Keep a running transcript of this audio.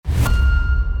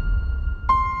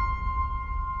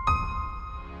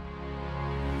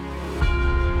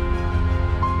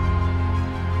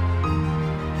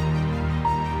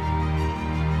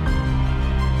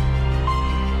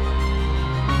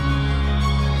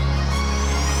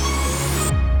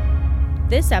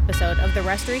This episode of the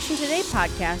Restoration Today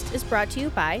podcast is brought to you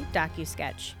by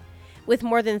DocuSketch. With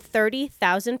more than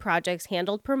 30,000 projects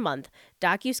handled per month,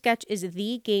 DocuSketch is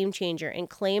the game changer in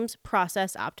claims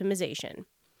process optimization.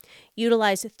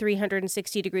 Utilize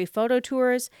 360-degree photo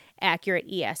tours,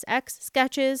 accurate ESX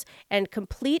sketches, and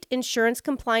complete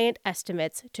insurance-compliant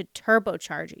estimates to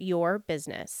turbocharge your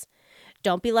business.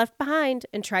 Don't be left behind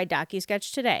and try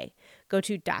DocuSketch today. Go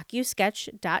to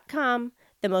DocuSketch.com,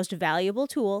 the most valuable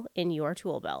tool in your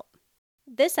tool belt.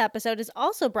 This episode is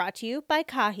also brought to you by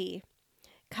Kahi.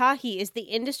 Kahi is the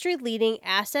industry-leading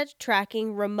asset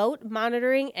tracking, remote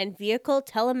monitoring, and vehicle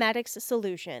telematics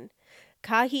solution.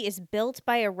 Kahi is built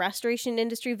by a restoration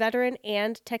industry veteran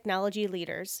and technology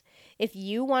leaders. If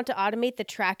you want to automate the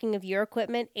tracking of your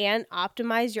equipment and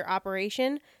optimize your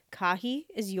operation, Kahi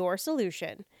is your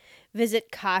solution. Visit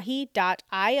kahi.io/CR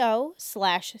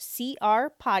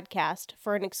podcast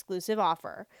for an exclusive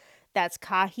offer. That's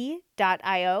kahi.io/CR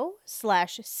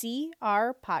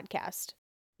podcast.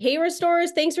 Hey,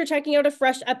 Restorers, thanks for checking out a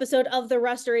fresh episode of the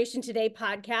Restoration Today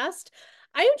podcast.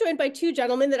 I am joined by two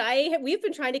gentlemen that we've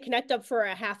been trying to connect up for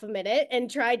a half a minute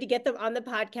and tried to get them on the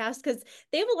podcast because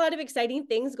they have a lot of exciting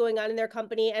things going on in their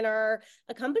company and are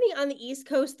a company on the East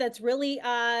Coast that's really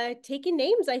taking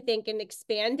names, I think, and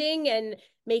expanding and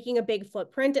making a big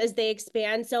footprint as they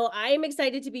expand. So I am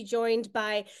excited to be joined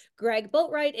by Greg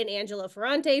Boatwright and Angelo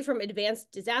Ferrante from Advanced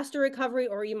Disaster Recovery,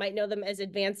 or you might know them as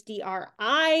Advanced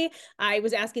DRI. I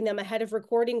was asking them ahead of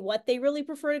recording what they really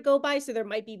prefer to go by, so there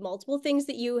might be multiple things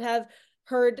that you have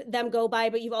heard them go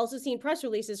by, but you've also seen press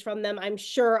releases from them, I'm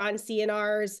sure, on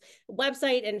CNR's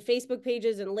website and Facebook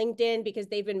pages and LinkedIn, because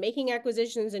they've been making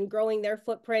acquisitions and growing their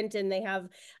footprint, and they have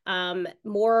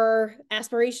more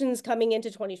aspirations coming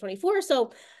into 2024.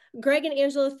 So Greg and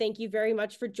Angelo, thank you very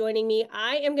much for joining me.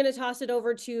 I am going to toss it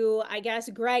over to, I guess,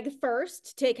 Greg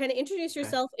first to kind of introduce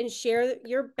yourself and share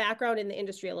your background in the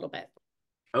industry a little bit.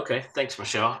 Okay, thanks,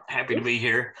 Michelle. Happy to be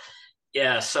here.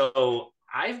 Yeah, so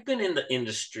I've been in the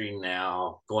industry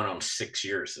now going on 6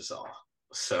 years is all.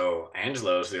 So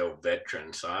Angelo's the old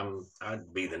veteran, so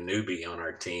I'd be the newbie on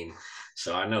our team.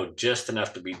 So I know just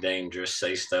enough to be dangerous,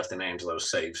 say stuff, then Angelo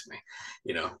saves me,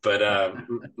 But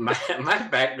my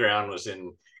background was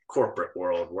in corporate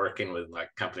world, working with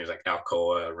like companies like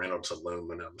Alcoa, Reynolds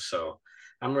Aluminum. So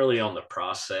I'm really on the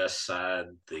process side,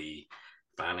 the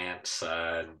finance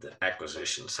side, the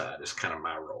acquisition side is kind of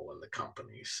my role in the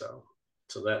company. So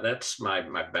that's my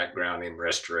background in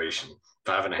restoration,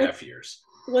 5.5 years.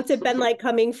 What's it been like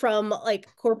coming from like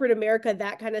corporate America,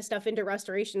 that kind of stuff, into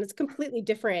restoration? It's completely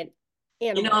different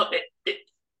animal.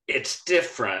 It's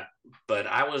different, but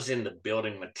I was in the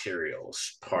building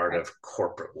materials part of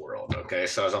corporate world. Okay.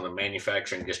 So I was on the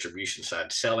manufacturing distribution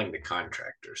side selling to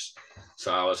contractors.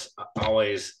 So I was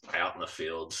always out in the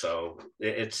field. So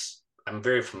I'm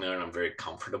very familiar and I'm very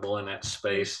comfortable in that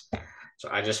space. So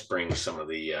I just bring some of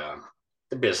the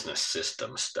business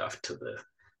system stuff to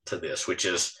this, which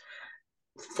is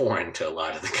foreign to a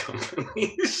lot of the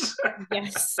companies.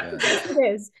 Yes, it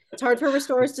is. It's hard for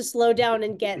restorers to slow down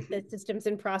and get the systems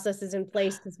and processes in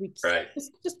place because we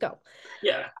just go.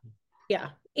 Yeah.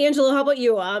 Angelo, how about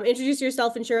you? Introduce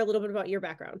yourself and share a little bit about your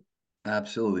background.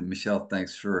 Absolutely. Michelle,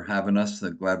 thanks for having us.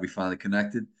 I'm glad we finally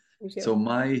connected. So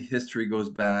my history goes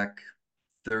back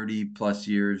 30 plus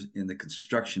years in the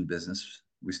construction business.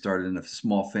 We started in a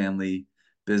small family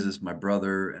business, my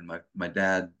brother and my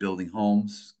dad building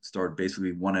homes, started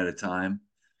basically one at a time.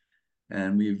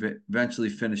 And we eventually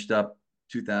finished up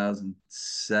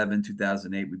 2007,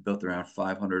 2008. We built around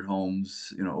 500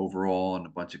 homes, overall, and a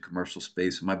bunch of commercial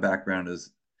space. My background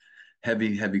is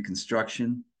heavy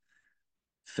construction.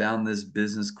 Found this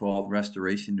business called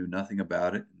Restoration, knew nothing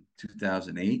about it in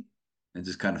 2008, and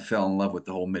just kind of fell in love with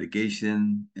the whole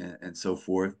mitigation and so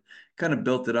forth. Kind of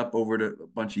built it up over a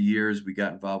bunch of years. We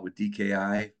got involved with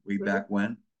DKI way back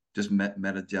when. Just met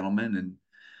a gentleman,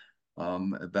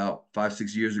 and about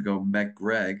 5-6 years ago met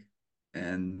Greg.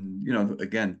 And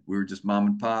again, we were just mom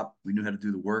and pop. We knew how to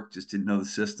do the work, just didn't know the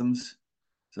systems.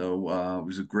 So it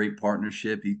was a great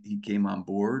partnership. He came on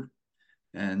board,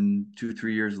 and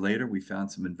 2-3 years later, we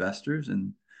found some investors,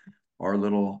 and our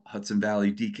little Hudson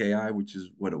Valley DKI, which is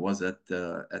what it was at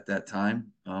that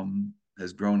time,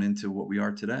 has grown into what we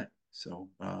are today. So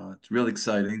it's really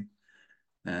exciting,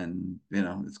 and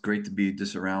it's great to be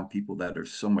just around people that are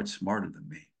so much smarter than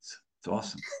me. It's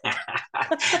awesome.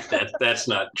 That's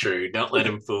not true. Don't let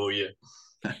him fool you.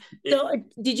 So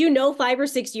did you know 5 or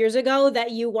 6 years ago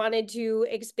that you wanted to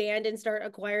expand and start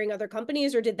acquiring other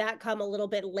companies, or did that come a little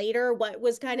bit later? What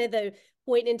was kind of the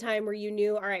point in time where you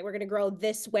knew, all right, we're going to grow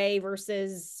this way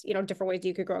versus, different ways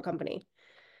you could grow a company?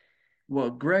 Well,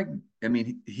 Greg, I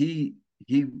mean, he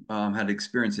he had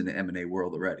experience in the M&A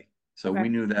world already. So Okay. we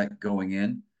knew that going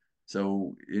in.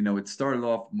 So, it started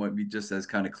off maybe just as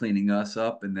kind of cleaning us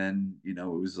up. And then, it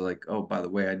was like, oh, by the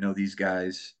way, I know these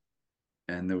guys.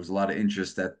 And there was a lot of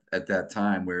interest at that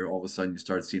time where all of a sudden you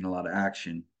start seeing a lot of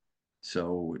action.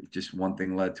 So just one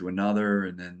thing led to another.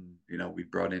 And then, we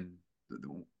brought in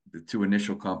the two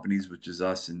initial companies, which is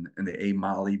us and the A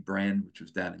Molly brand, which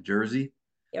was down in Jersey.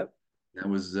 Yep. That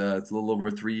was it's a little over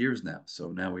 3 years now.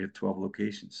 So now we have 12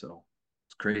 locations. So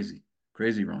it's crazy,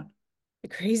 crazy run. A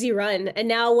crazy run. And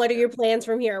now what are your plans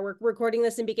from here? We're recording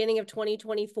this in beginning of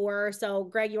 2024. So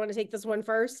Greg, you want to take this one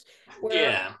first?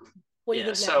 Yeah. What do you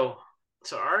think now?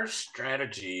 So our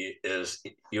strategy is,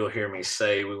 you'll hear me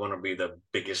say, we want to be the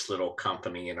biggest little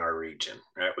company in our region,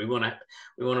 right? We want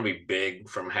to be big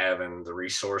from having the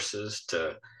resources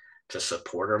to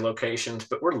support our locations,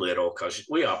 but we're little because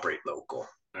we operate local,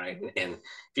 right? Mm-hmm. And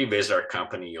if you visit our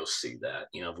company, you'll see that,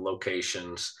 the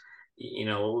locations, we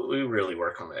really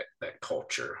work on that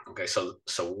culture. Okay. So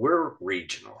we're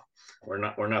regional. We're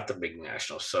not the big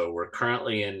national. So we're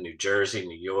currently in New Jersey,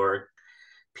 New York,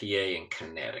 PA, and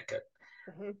Connecticut.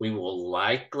 Mm-hmm. We will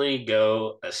likely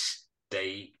go a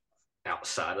state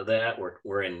outside of that.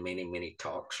 We're in many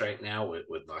talks right now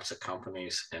with lots of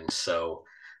companies. And so,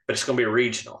 but it's going to be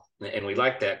regional. And we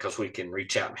like that because we can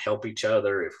reach out and help each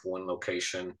other if one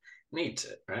location needs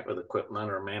it, right? With equipment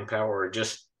or manpower or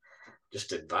just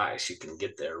advice, you can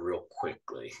get there real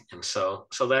quickly. And so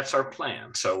that's our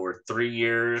plan. So we're 3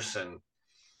 years and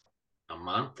a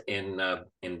month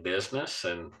in business,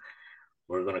 and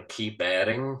we're going to keep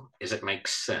adding as it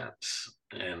makes sense,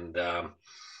 and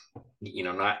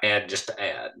not add just to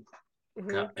add.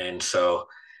 Mm-hmm. And so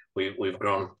we've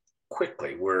grown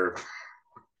quickly. We're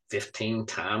 15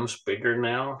 times bigger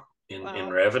now in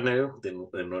revenue than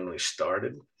when we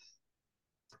started,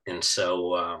 and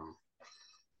so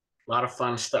a lot of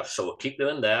fun stuff. So we'll keep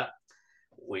doing that.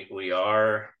 We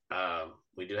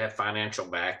do have financial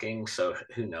backing, so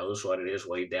who knows what it is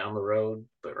way down the road.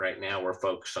 But right now we're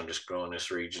focused on just growing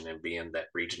this region and being that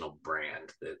regional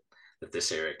brand that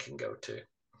this area can go to.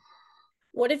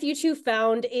 What have you two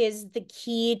found is the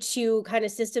key to kind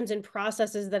of systems and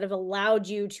processes that have allowed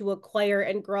you to acquire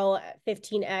and grow at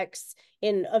 15x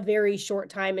in a very short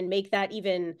time and make that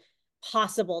even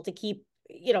possible to keep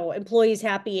employees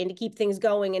happy and to keep things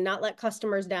going and not let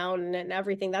customers down and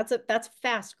everything? That's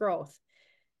fast growth.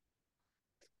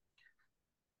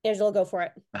 Angela, go for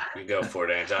it. You go for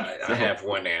it, Angela. I have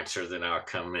one answer, then I'll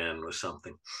come in with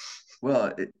something.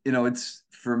 Well, it's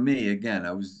for me, again,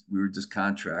 we were just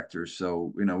contractors.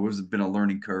 So, it was been a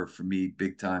learning curve for me,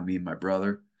 big time, me and my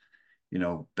brother.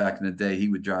 Back in the day, he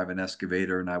would drive an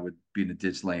excavator and I would be in the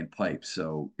ditch laying pipes.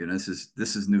 So, this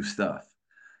is new stuff.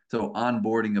 So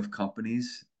onboarding of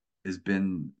companies has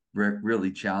been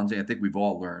really challenging. I think we've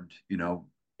all learned,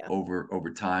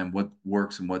 over time, what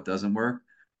works and what doesn't work.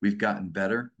 We've gotten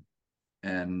better,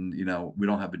 and we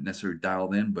don't have it necessarily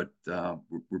dialed in, but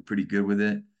we're pretty good with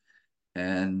it.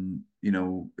 And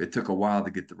it took a while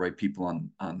to get the right people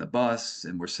on the bus,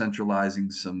 and we're centralizing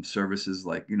some services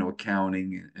like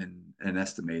accounting and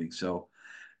estimating. So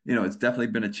it's definitely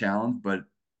been a challenge, but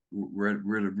we're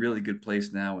at a really good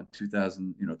place now. And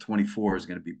 2024 is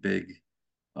going to be big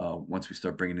once we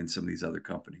start bringing in some of these other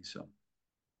companies. So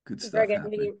good stuff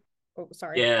happening. Oh,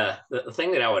 sorry. Yeah, the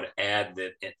thing that I would add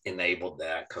that enabled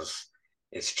that, because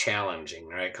it's challenging,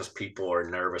 right? Because people are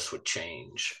nervous with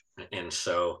change, and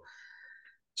so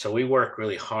we work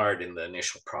really hard in the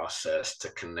initial process to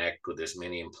connect with as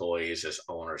many employees as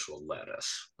owners will let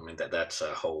us. I mean, that's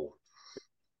a whole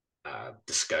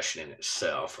discussion in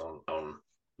itself on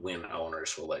when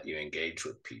owners will let you engage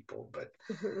with people. But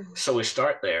so we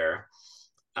start there.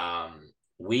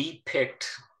 We picked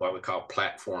what we call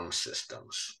platform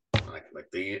systems.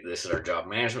 This is our job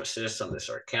management system. This is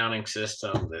our accounting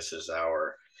system. This is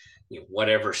our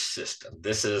whatever system.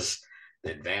 This is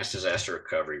the advanced disaster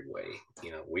recovery way.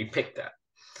 We picked that.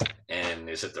 And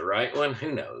is it the right one?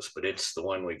 Who knows? But it's the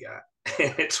one we got.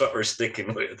 It's what we're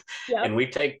sticking with. Yep. And we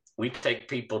take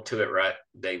people to it right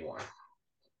day one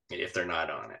if they're not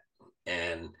on it,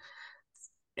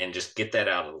 and just get that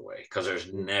out of the way, because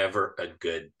there's never a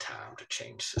good time to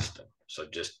change system. So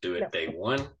just do it day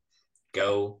one.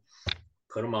 Go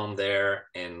put them on there,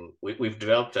 and we've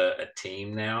developed a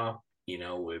team now.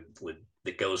 With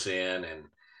that goes in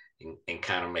and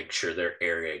kind of make sure their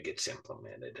area gets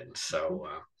implemented. And so,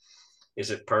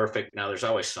 is it perfect? Now, there's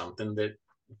always something that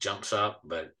jumps up,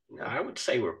 but I would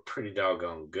say we're pretty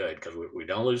doggone good, because we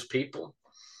don't lose people,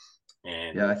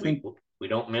 and I think we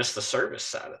don't miss the service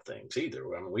side of things either.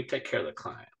 I mean, we take care of the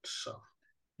clients. So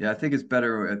Yeah, I think it's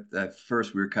better. At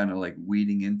first, we were kind of like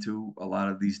weeding into a lot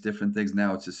of these different things.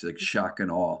 Now it's just like shock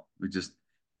and awe. We just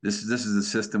this is the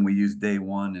system we use day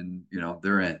one, and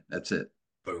they're in. That's it.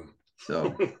 Boom.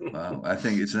 So I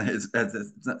think it's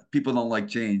not, people don't like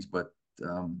change, but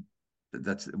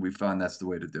we found that's the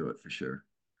way to do it for sure.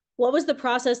 What was the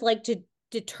process like to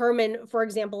determine, for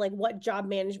example, like what job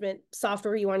management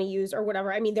software you want to use or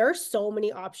whatever? I mean, there are so many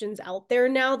options out there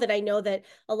now that I know that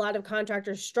a lot of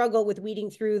contractors struggle with weeding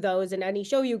through those. And any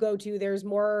show you go to, there's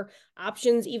more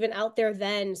options even out there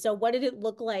then. So what did it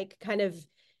look like kind of,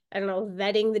 I don't know,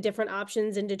 vetting the different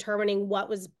options and determining what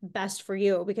was best for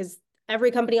you? Because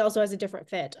every company also has a different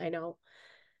fit, I know.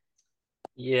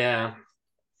 Yeah.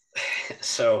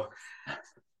 So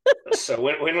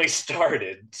when we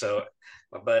started, so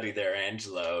my buddy there,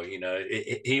 Angelo,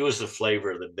 he was the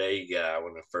flavor of the day guy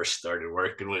when I first started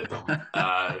working with him.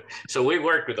 So we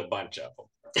worked with a bunch of them.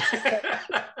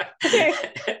 Okay.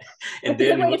 And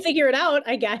then way to figure it out,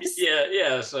 I guess.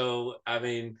 Yeah. So I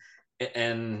mean,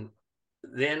 and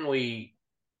then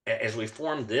as we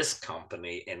formed this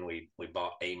company and we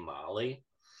bought Amali,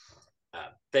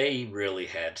 they really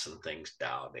had some things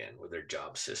dialed in with their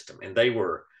job system, and they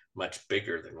were much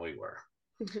bigger than we were.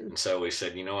 Mm-hmm. And so we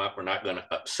said, you know what, we're not going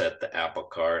to upset the apple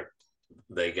cart.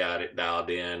 They got it dialed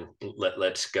in.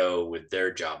 Let's go with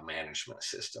their job management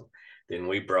system. Then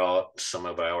we brought some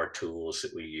of our tools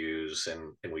that we use,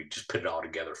 and we just put it all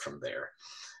together from there.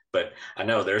 But I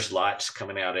know there's lots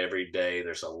coming out every day.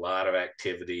 There's a lot of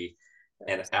activity.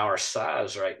 And our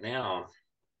size right now,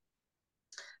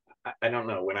 I don't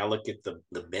know. When I look at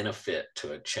the benefit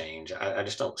to a change, I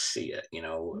just don't see it,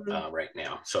 right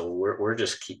now. So we're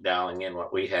just keep dialing in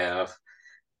what we have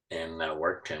and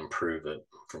work to improve it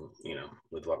from,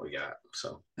 with what we got.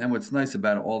 So. And what's nice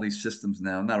about all these systems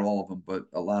now, not all of them, but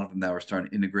a lot of them now are starting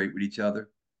to integrate with each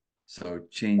other. So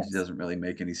change doesn't really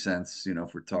make any sense.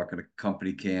 If we're talking a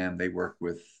company CAM, they work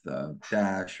with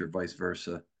Dash or vice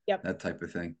versa, that type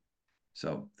of thing.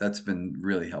 So that's been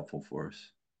really helpful for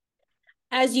us.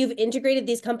 As you've integrated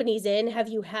these companies in, have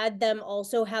you had them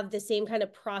also have the same kind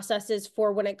of processes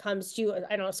for when it comes to,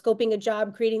 I don't know, scoping a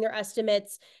job, creating their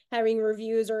estimates, having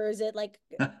reviews, or is it like?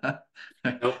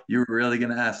 Nope. You're really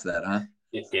going to ask that, huh?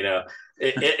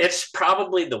 It's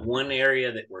probably the one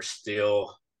area that we're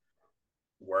still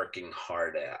working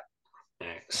hard at.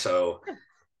 So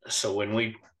when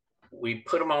we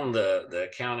put them on the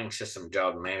accounting system,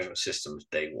 job management systems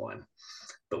day one,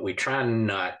 but we try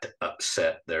not to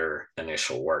upset their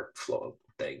initial workflow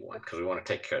day one because we want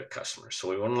to take care of the customers. So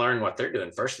we want to learn what they're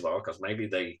doing, first of all, because maybe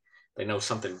they know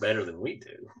something better than we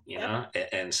do,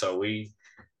 And so we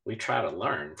try to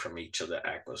learn from each of the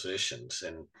acquisitions.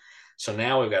 And so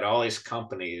now we've got all these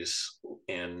companies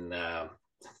in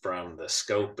from the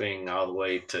scoping all the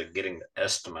way to getting the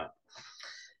estimate.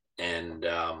 And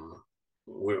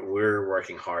we're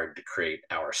working hard to create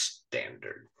our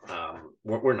standard.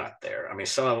 We're not there. I mean,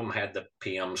 some of them had the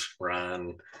PMs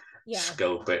run,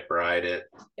 scope it, write it.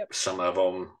 Yep. Some of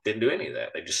them didn't do any of that.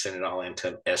 They just sent it all into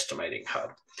an estimating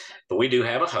hub. But we do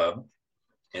have a hub,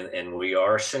 and we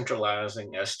are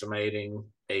centralizing estimating,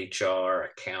 HR,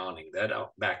 accounting. That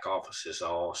back office is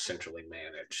all centrally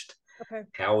managed. Okay.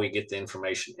 How we get the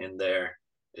information in there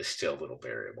is still a little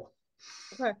variable.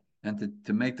 Okay. And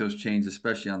to make those changes,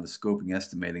 especially on the scoping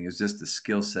estimating, is just the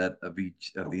skill set of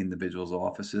each of the individual's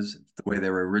offices, the way they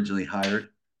were originally hired.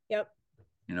 Yep.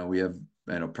 We have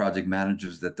project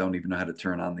managers that don't even know how to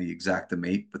turn on the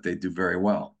Xactimate, but they do very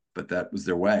well. But that was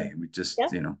their way. We just,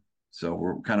 so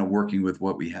we're kind of working with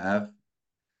what we have.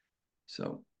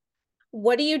 So.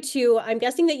 What do you two, I'm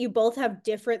guessing that you both have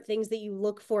different things that you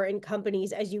look for in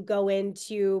companies as you go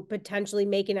into potentially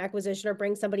make an acquisition or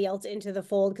bring somebody else into the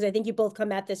fold, because I think you both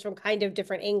come at this from kind of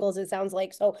different angles, it sounds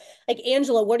like. So like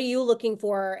Angela, what are you looking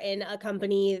for in a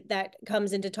company that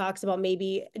comes into talks about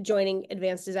maybe joining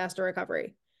Advanced Disaster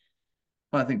Recovery?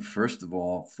 Well, I think first of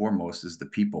all, foremost is the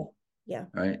people. Yeah.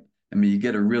 Right. I mean, you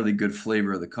get a really good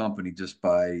flavor of the company just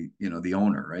by, the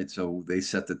owner, right? So they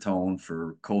set the tone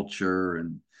for culture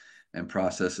and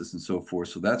processes and so forth.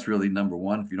 So that's really number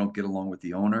one. If you don't get along with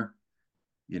the owner,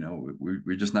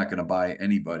 we're just not going to buy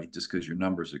anybody just because your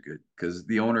numbers are good, because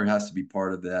the owner has to be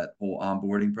part of that whole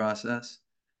onboarding process.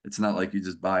 It's not like you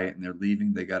just buy it and they're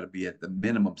leaving. They got to be at the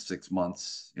minimum 6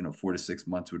 months, 4 to 6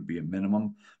 months would be a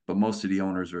minimum, but most of the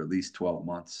owners are at least 12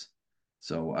 months.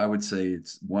 So I would say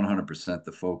it's 100%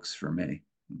 the folks for me.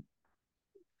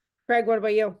 Craig, what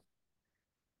about you?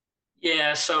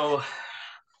 Yeah. So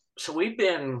we've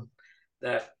been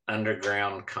that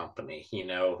underground company,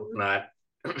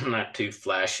 not too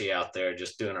flashy out there,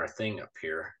 just doing our thing up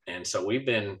here. And so we've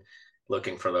been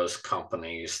looking for those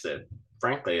companies that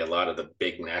frankly, a lot of the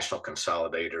big national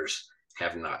consolidators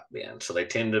have not been. So they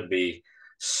tend to be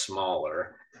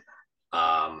smaller.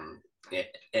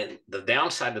 And the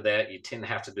downside of that, you tend to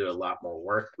have to do a lot more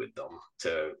work with them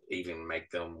to even make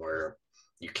them where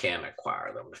you can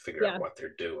acquire them to figure out what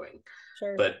they're doing.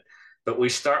 Sure. But we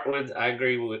start with, I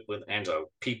agree with Angelo,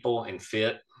 people and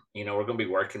fit. We're going to be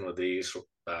working with these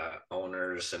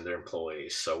owners and their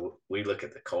employees. So we look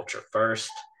at the culture first,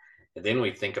 and then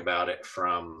we think about it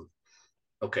from,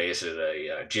 okay, is it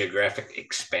a geographic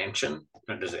expansion?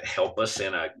 Does it help us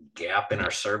in a gap in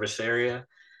our service area?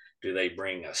 Do they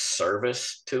bring a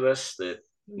service to us that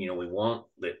we want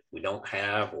that we don't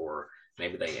have, or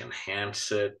maybe they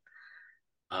enhance it?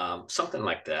 Something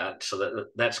like that. So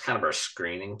that's kind of our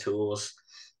screening tools.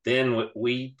 Then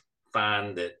we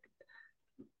find that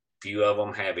few of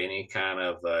them have any kind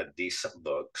of decent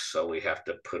books. So we have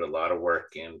to put a lot of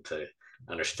work into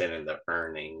understanding the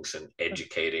earnings and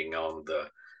educating on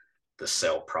the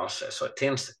sale process. So it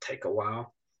tends to take a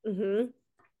while. Mm-hmm.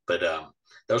 But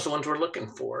those are the ones we're looking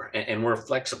for. And we're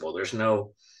flexible. There's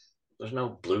no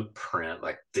blueprint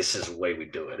like this is the way we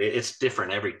do it. It's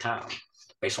different every time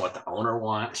based on what the owner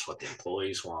wants, what the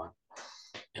employees want.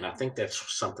 And I think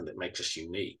that's something that makes us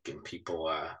unique, and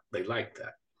people, they like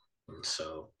that. And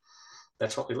so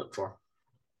that's what we look for.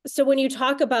 So when you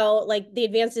talk about like the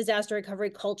advanced disaster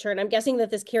recovery culture, and I'm guessing that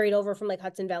this carried over from like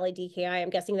Hudson Valley DKI, I'm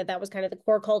guessing that was kind of the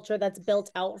core culture that's built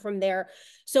out from there.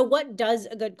 So what does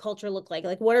a good culture look like?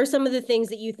 Like, what are some of the things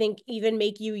that you think even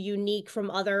make you unique from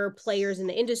other players in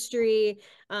the industry,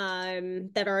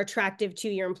 that are attractive to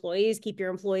your employees, keep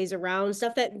your employees around,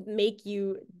 stuff that make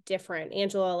you different?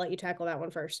 Angela, I'll let you tackle that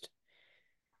one first.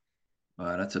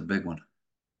 That's a big one.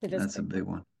 That's a big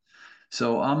one.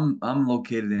 So I'm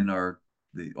located in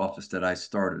the office that I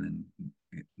started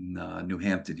in New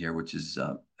Hampton here, which is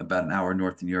about an hour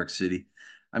north of New York City.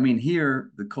 I mean,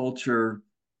 here, the culture,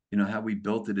 how we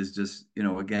built it is just,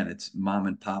 again, it's mom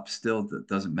and pop still. That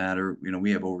doesn't matter.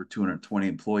 We have over 220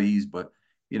 employees, but,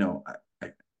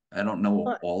 I don't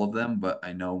know all of them, but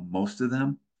I know most of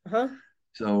them. Uh-huh.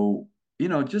 So,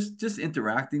 just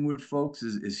interacting with folks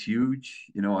is huge.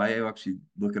 I actually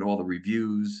look at all the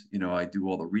reviews, I do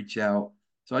all the reach out.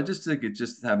 So I just think it's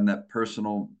just having that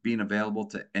personal, being available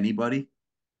to anybody.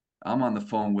 I'm on the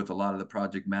phone with a lot of the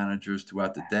project managers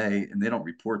throughout the day, and they don't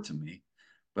report to me.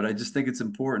 But I just think it's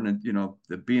important,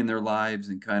 to be in their lives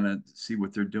and kind of see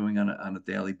what they're doing on a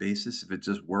daily basis, if it's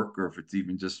just work or if it's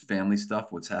even just family stuff,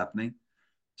 what's happening.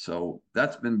 So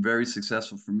that's been very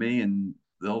successful for me, and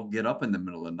they'll get up in the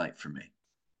middle of the night for me,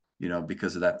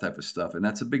 because of that type of stuff. And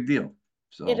that's a big deal.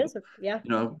 So it is, yeah.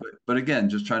 But again,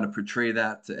 just trying to portray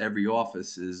that to every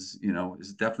office is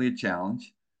definitely a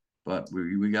challenge. But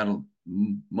we got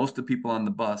most of the people on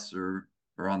the bus are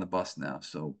on the bus now.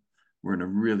 So we're in a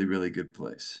really, really good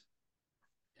place.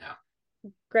 Yeah.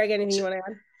 Greg, anything you want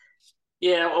to add?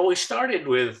 Yeah, well, we started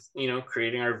with,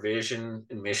 creating our vision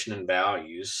and mission and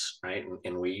values, right?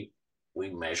 And we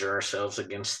measure ourselves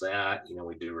against that.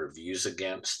 We do reviews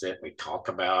against it. We talk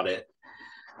about it.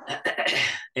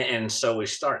 And so we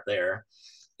start there.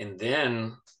 And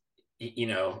then,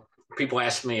 people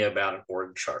ask me about an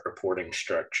org chart reporting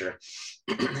structure,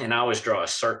 and I always draw a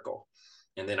circle,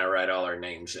 and then I write all our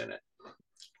names in it.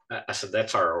 I said,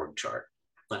 that's our org chart.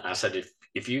 I said,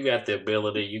 if you got the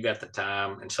ability, you got the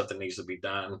time, and something needs to be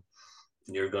done,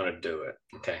 you're going to do it.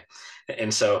 Okay.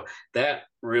 And so that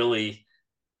really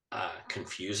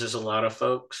confuses a lot of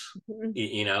folks,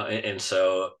 and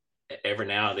so every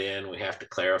now and then we have to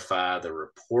clarify the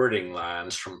reporting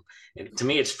lines and to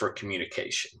me, it's for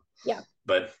communication. Yeah.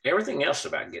 But everything else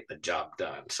about getting the job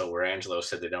done. So where Angelo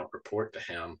said they don't report to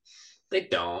him, they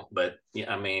don't. But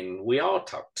I mean, we all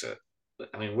talk to,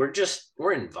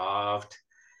 we're involved,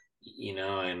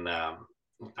 and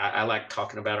I like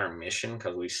talking about our mission,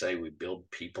 because we say we build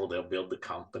people, they'll build the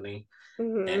company.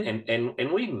 Mm-hmm.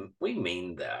 And we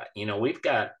mean that. We've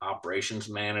got operations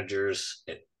managers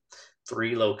at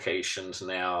 3 locations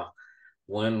now.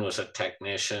 One was a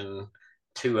technician,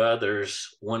 2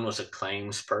 others. One was a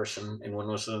claims person, and one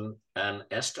was an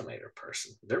estimator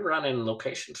person. They're running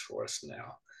locations for us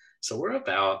now. So we're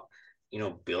about,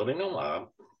 building them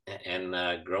up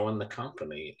and growing the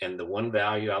company. And the one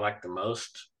value I like the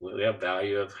most, we have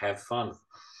value of have fun.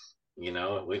 We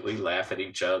laugh at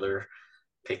each other,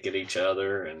 pick at each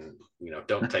other, and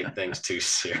don't take things too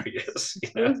serious.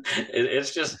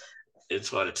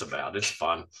 It's what it's about. It's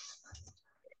fun.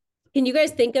 Can you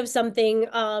guys think of something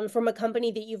from a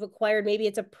company that you've acquired? Maybe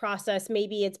it's a process,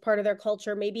 maybe it's part of their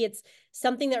culture, maybe it's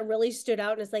something that really stood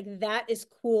out and it's like, that is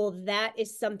cool. That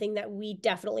is something that we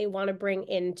definitely want to bring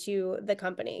into the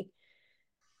company.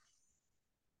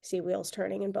 see wheels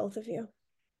turning in both of you.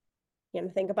 You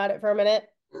gonna think about it for a minute?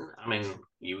 I mean,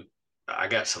 I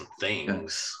got some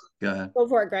things. Go ahead. Go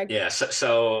for it, Greg. Yeah.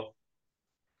 So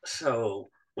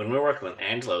when we were working with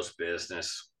Angelo's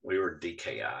business, we were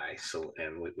DKI. So,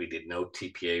 and we did no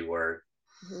TPA work,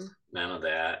 none of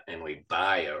that. And we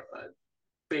buy a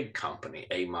big company,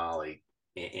 A Molly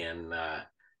in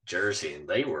Jersey, and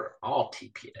they were all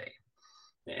TPA,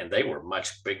 and they were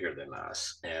much bigger than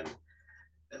us. And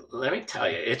let me tell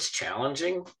you, it's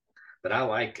challenging, but I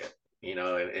like it.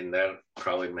 And that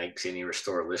probably makes any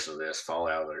restorer listen to this fall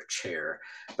out of their chair,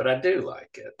 but I do like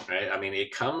it, right? I mean,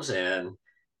 it comes in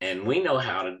and we know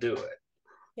how to do it.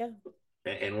 Yeah.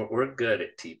 And we're good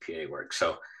at TPA work.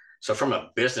 So from a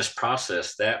business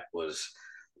process, that was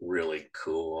really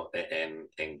cool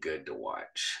and good to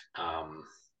watch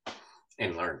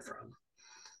and learn from.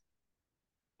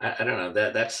 I don't know,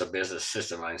 that's a business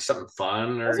system. I mean, something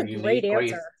fun or That's a unique. great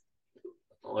answer.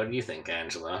 What do you think,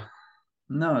 Angela?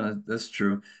 No, that's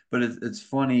true. But it's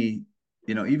funny,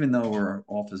 even though our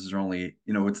offices are only,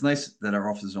 it's nice that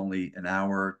our office is only an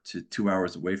hour to 2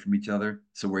 hours away from each other.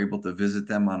 So we're able to visit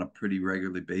them on a pretty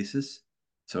regular basis.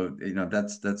 So,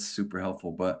 that's super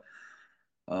helpful. But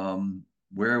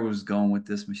where I was going with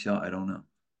this, Michelle, I don't know.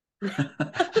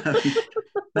 I mean,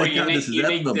 thank God this is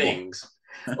unique things.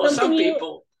 Well, some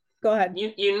people go ahead.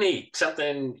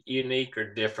 Something unique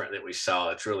or different that we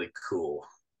saw. It's really cool.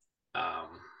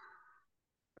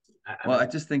 I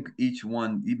just think each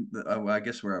one, even I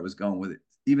guess where I was going with it,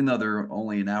 even though they're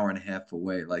only an hour and a half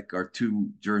away, like our two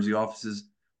Jersey offices,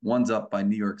 one's up by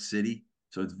New York City,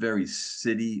 so it's very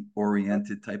city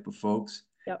oriented type of folks.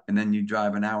 Yep. And then you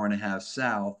drive an hour and a half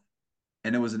south,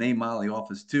 and it was an A Molly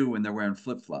office too, and they're wearing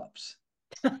flip flops.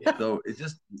 Yeah. So it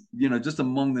just, just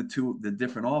among the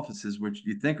different offices, which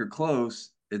you think are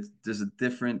close, there's a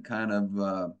different kind of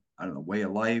I don't know, way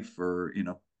of life or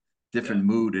different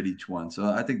mood at each one. So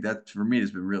I think that for me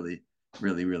has been really,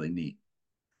 really, really neat.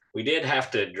 We did have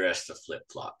to address the flip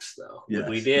flops, though. Yes,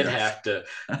 we did have to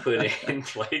put in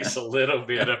place a little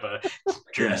bit of a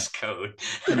dress code.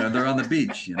 They're on the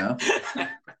beach. I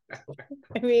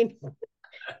mean,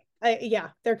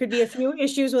 there could be a few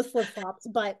issues with flip flops,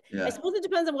 but I suppose it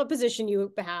depends on what position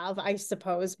you have, I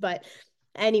suppose. But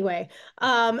anyway,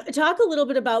 talk a little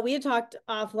bit about, we had talked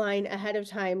offline ahead of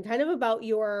time, kind of about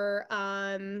your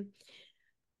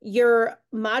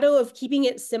motto of keeping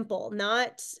it simple,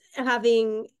 not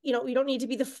having, you don't need to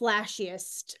be the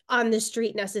flashiest on the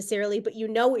street necessarily, but you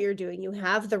know what you're doing. You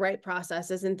have the right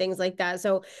processes and things like that.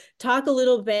 So talk a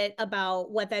little bit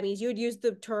about what that means. You would use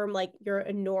the term like you're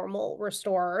a normal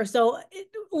restorer. So a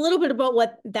little bit about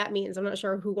what that means. I'm not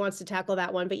sure who wants to tackle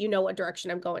that one, but you know what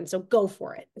direction I'm going. So go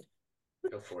for it.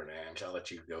 Go for it, Ange. I'll let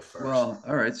you go first. Well,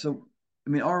 all right. So, I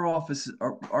mean, our office,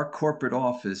 our corporate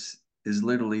office is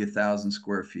literally 1,000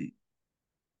 square feet.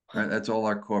 Right, that's all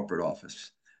our corporate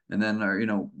office, and then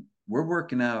we're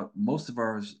working out. Most of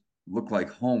ours look like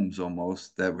homes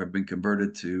almost that have been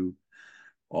converted to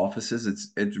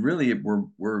offices. It's really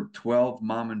we're 12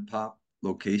 mom and pop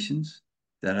locations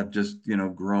that have just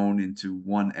grown into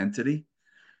one entity.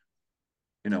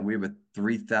 We have a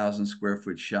 3,000 square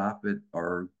foot shop at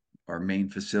our main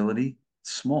facility.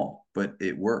 It's small, but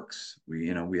it works. We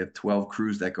have 12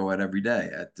 crews that go out every day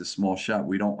at the small shop.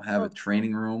 We don't have a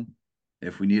training room.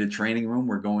 If we need a training room,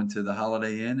 we're going to the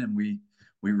Holiday Inn and we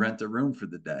rent a room for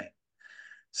the day.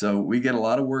 So we get a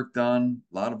lot of work done.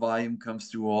 A lot of volume comes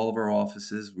through all of our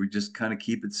offices. We just kind of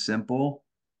keep it simple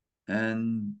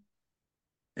and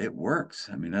it works.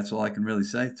 I mean, that's all I can really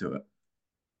say to it.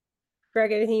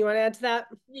 Greg, anything you want to add to that?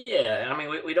 Yeah, I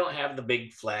mean, we don't have the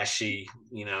big flashy,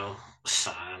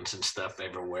 signs and stuff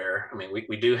everywhere. I mean,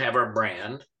 we do have our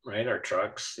brand, right? Our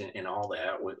trucks and all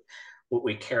that.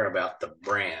 We care about the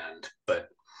brand, but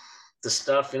the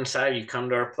stuff inside, you come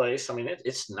to our place, I mean,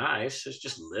 it's nice. It's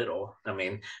just little. I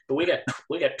mean, but we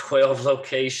got 12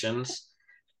 locations,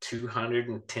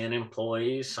 210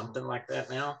 employees, something like that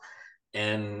now.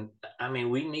 And I mean,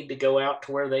 we need to go out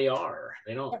to where they are.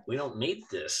 We don't need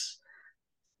this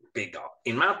big,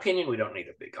 in my opinion, we don't need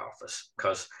a big office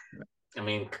because, I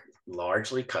mean,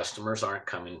 largely customers aren't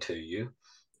coming to you.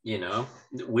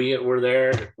 We were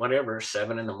there, whatever,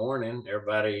 7 a.m.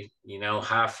 Everybody,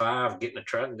 high five, get in the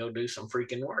truck and go do some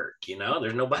freaking work.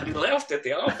 There's nobody left at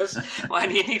the office. Why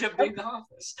do you need a big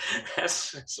office?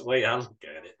 That's the way I look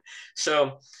at it.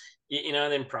 So,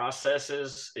 then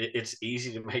processes, it's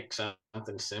easy to make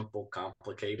something simple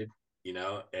complicated.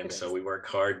 And so we work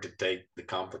hard to take the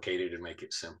complicated and make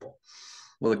it simple.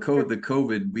 Well, the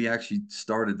COVID, we actually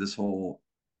started this whole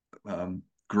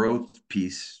growth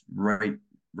piece right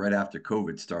right after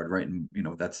COVID started, right? And,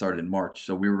 that started in March.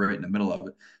 So we were right in the middle of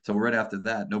it. So right after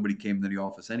that, nobody came to the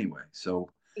office anyway. So,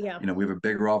 Yeah. We have a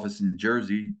bigger office in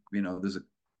Jersey, there's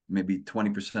maybe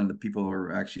 20% of the people who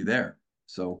are actually there.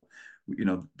 So,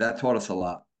 that taught us a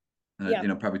lot. And,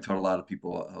 Yeah. probably taught a lot of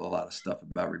people a lot of stuff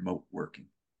about remote working.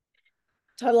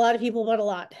 Taught a lot of people about a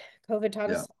lot. COVID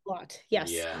taught us a lot.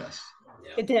 Yes. Yeah. Yes.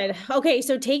 Yeah. It did. Okay,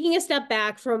 so taking a step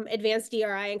back from advanced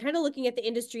DRI and kind of looking at the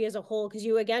industry as a whole, because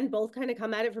you again both kind of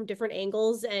come at it from different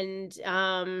angles and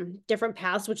different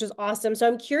paths, which is awesome. So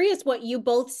I'm curious what you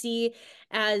both see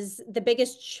as the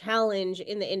biggest challenge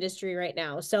in the industry right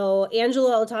now. So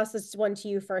Angela, I'll toss this one to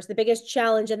you first. The biggest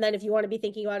challenge, and then if you want to be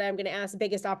thinking about it, I'm going to ask the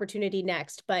biggest opportunity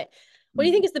next. But what do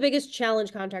you think is the biggest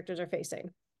challenge contractors are facing?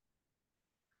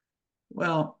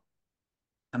 Well,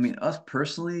 I mean, us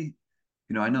personally,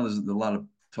 I know there's a lot of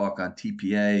talk on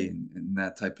TPA and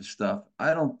that type of stuff.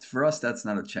 For us, that's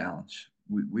not a challenge.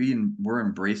 We're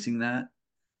embracing that.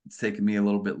 It's taken me a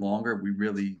little bit longer. We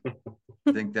really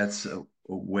think that's a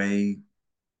way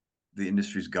the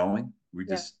industry's going. We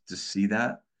just see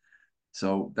that.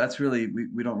 So that's really,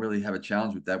 we don't really have a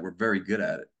challenge with that. We're very good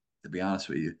at it, to be honest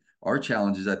with you. Our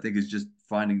challenges, I think, is just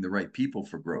finding the right people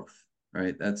for growth,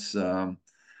 right?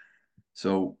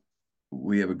 So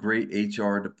we have a great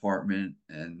HR department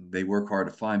and they work hard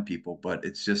to find people, but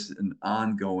it's just an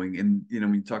ongoing, and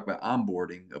when you talk about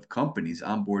onboarding of companies,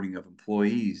 onboarding of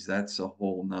employees, that's a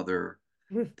whole nother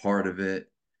part of it.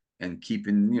 And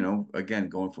keeping, again,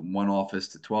 going from one office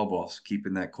to 12 offices,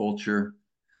 keeping that culture.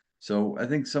 So I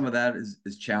think some of that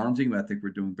is challenging, but I think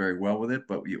we're doing very well with it,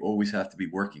 but you always have to be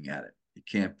working at it. You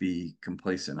can't be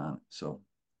complacent on it. So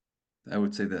I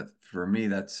would say that for me,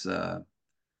 that's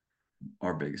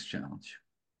our biggest challenge.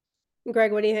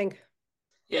 Greg, what do you think?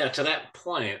 Yeah, to that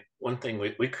point, one thing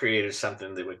we created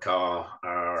something that we call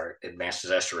our Advanced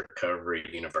Disaster Recovery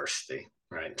University,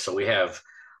 right? So we have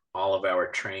all of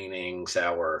our trainings,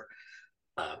 our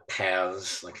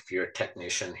paths. Like if you're a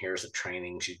technician, here's the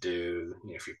trainings you do.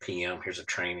 If you're PM, here's a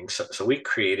training. So we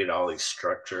created all these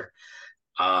structure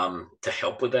to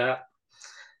help with that.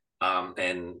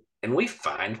 And we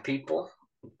find people.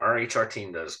 Our HR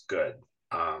team does good.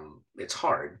 It's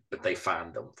hard, but they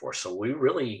find them for us. So we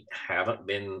really haven't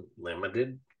been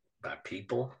limited by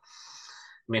people.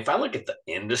 I mean, if I look at the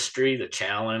industry, the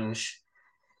challenge,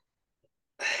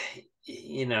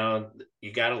 you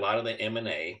got a lot of the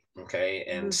M&A, okay,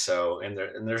 and so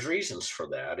there's reasons for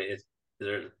that.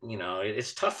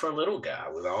 It's tough for a little guy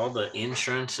with all the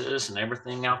insurances and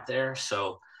everything out there.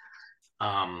 So,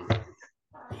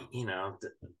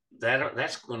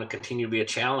 that's going to continue to be a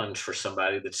challenge for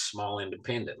somebody that's small,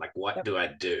 independent. Like, what do I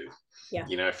do? Yeah.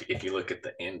 If you look at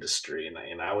the industry,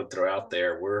 and I would throw out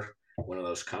there, we're one of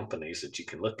those companies that you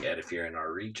can look at if you're in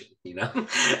our region,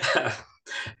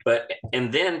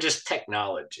 and then just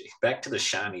technology, back to the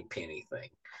shiny penny thing.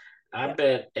 I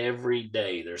bet every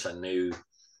day there's a new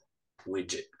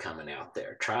widget coming out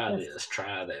there. Try this,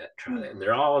 try that, try that. And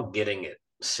they're all getting at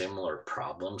similar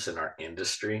problems in our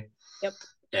industry. Yep.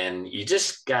 And you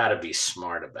just got to be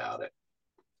smart about it,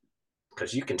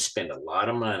 because you can spend a lot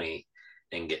of money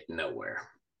and get nowhere.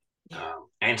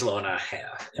 Angelo and I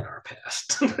have in our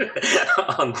past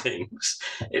on things.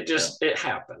 It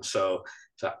happens. So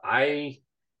I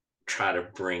try to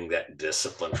bring that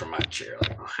discipline from my chair.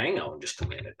 Like, oh, hang on just a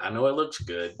minute. I know it looks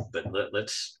good, but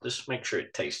let's make sure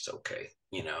it tastes okay,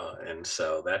 And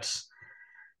so that's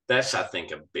I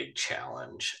think a big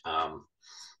challenge.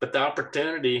 But the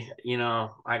opportunity,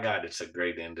 it's a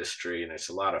great industry and it's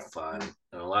a lot of fun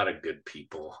and a lot of good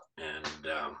people. And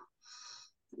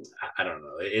I don't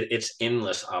know, it's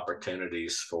endless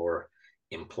opportunities for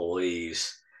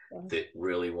employees that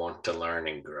really want to learn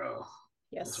and grow.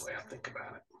 Yes. That's the way I think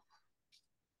about it.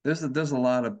 There's a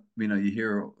lot of, you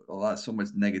hear so much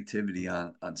negativity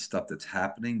on stuff that's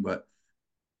happening, but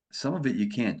some of it you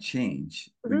can't change.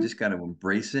 We just got to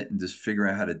embrace it and just figure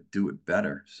out how to do it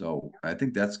better. So I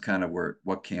think that's kind of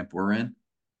what camp we're in.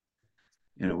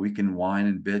 We can whine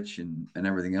and bitch and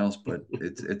everything else, but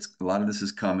it's a lot of this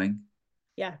is coming.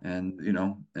 Yeah. And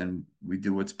and we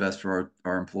do what's best for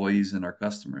our employees and our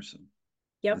customers. So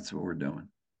that's what we're doing.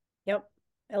 Yep.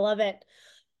 I love it.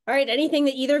 All right. Anything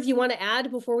that either of you want to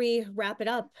add before we wrap it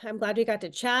up? I'm glad we got to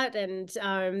chat and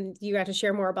you got to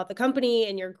share more about the company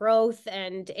and your growth.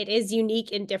 And it is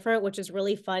unique and different, which is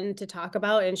really fun to talk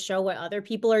about and show what other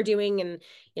people are doing. And,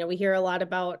 we hear a lot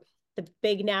about the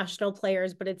big national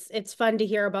players, but it's fun to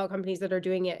hear about companies that are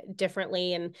doing it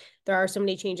differently. And there are so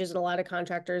many changes and a lot of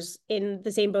contractors in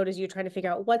the same boat as you, trying to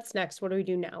figure out what's next. What do we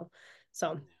do now?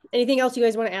 So anything else you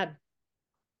guys want to add?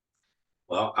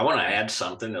 Well, I want to add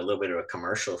something, a little bit of a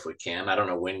commercial if we can. I don't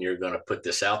know when you're going to put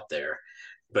this out there,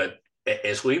 but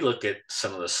as we look at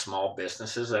some of the small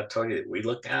businesses I told you that we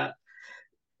look at,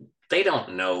 they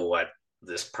don't know what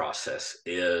this process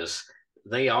is.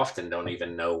 They often don't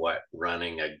even know what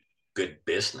running a good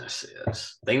business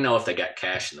is. They know if they got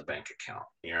cash in the bank account,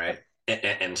 right?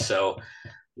 And so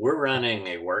we're running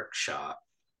a workshop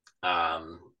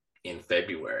in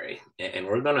February, and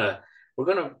we're gonna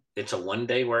it's a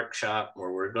 1-day workshop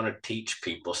where we're gonna teach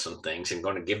people some things and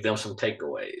going to give them some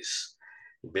takeaways.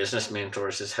 Business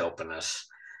Mentors is helping us,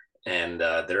 and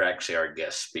they're actually our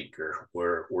guest speaker.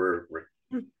 We're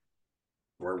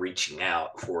reaching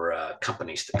out for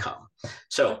companies to come.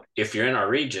 So if you're in our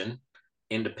region,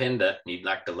 independent, and you'd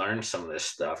like to learn some of this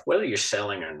stuff, whether you're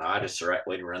selling or not, it's the right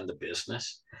way to run the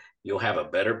business. You'll have a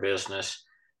better business.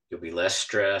 You'll be less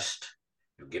stressed.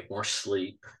 You'll get more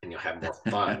sleep, and you'll have more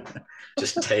fun.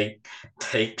 Just take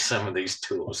some of these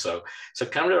tools. So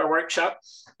come to our workshop.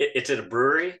 It's at a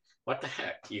brewery. What the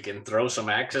heck? You can throw some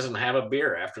axes and have a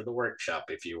beer after the workshop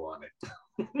if you want it.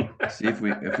 See, if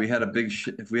we had a big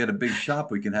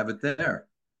shop, we can have it there.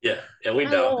 Yeah, we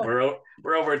don't.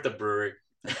 We're over at the brewery.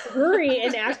 Brewery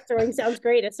and axe throwing sounds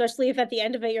great, especially if at the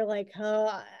end of it you're like,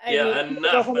 I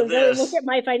enough of this. Really look at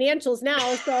my financials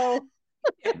now. So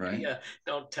right. Yeah,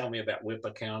 don't tell me about WIP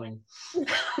accounting.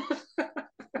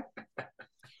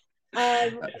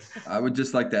 I would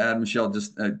just like to add, Michelle,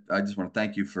 I just want to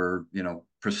thank you for,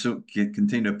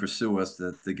 continue to pursue us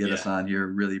to get us on here.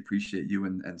 Really appreciate you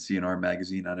and CNR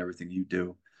Magazine on everything you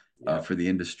do for the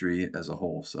industry as a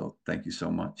whole. So thank you so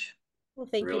much. Well,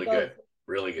 thank you both. Good.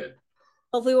 Really good.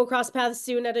 Hopefully we'll cross paths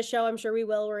soon at a show. I'm sure we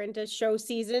will. We're into show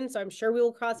season, so I'm sure we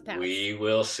will cross paths. We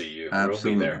will see you.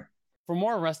 Absolutely. We'll be there. For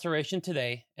more Restoration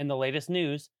Today and the latest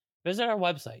news, visit our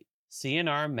website,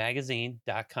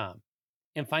 cnrmagazine.com,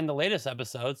 and find the latest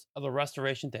episodes of the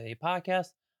Restoration Today podcast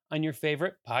on your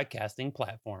favorite podcasting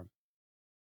platform.